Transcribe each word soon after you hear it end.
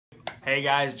Hey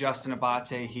guys, Justin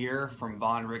Abbate here from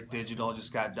Von Rick Digital.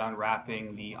 Just got done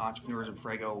wrapping the Entrepreneurs of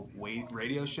Fuego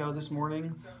radio show this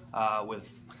morning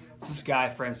with this guy,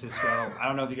 Francisco. I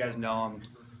don't know if you guys know him.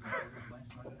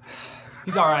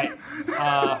 He's all right.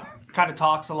 Kind of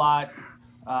talks a lot.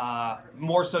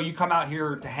 More so, you come out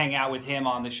here to hang out with him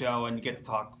on the show and you get to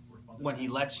talk when he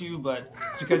lets you, but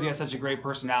it's because he has such a great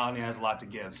personality and has a lot to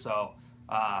give. So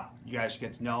you guys should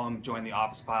get to know him. Join the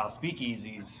Office Pile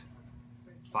speakeasies.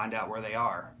 Find out where they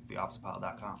are,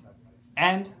 theofficepile.com.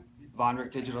 And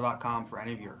vonrickdigital.com for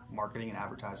any of your marketing and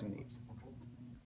advertising needs.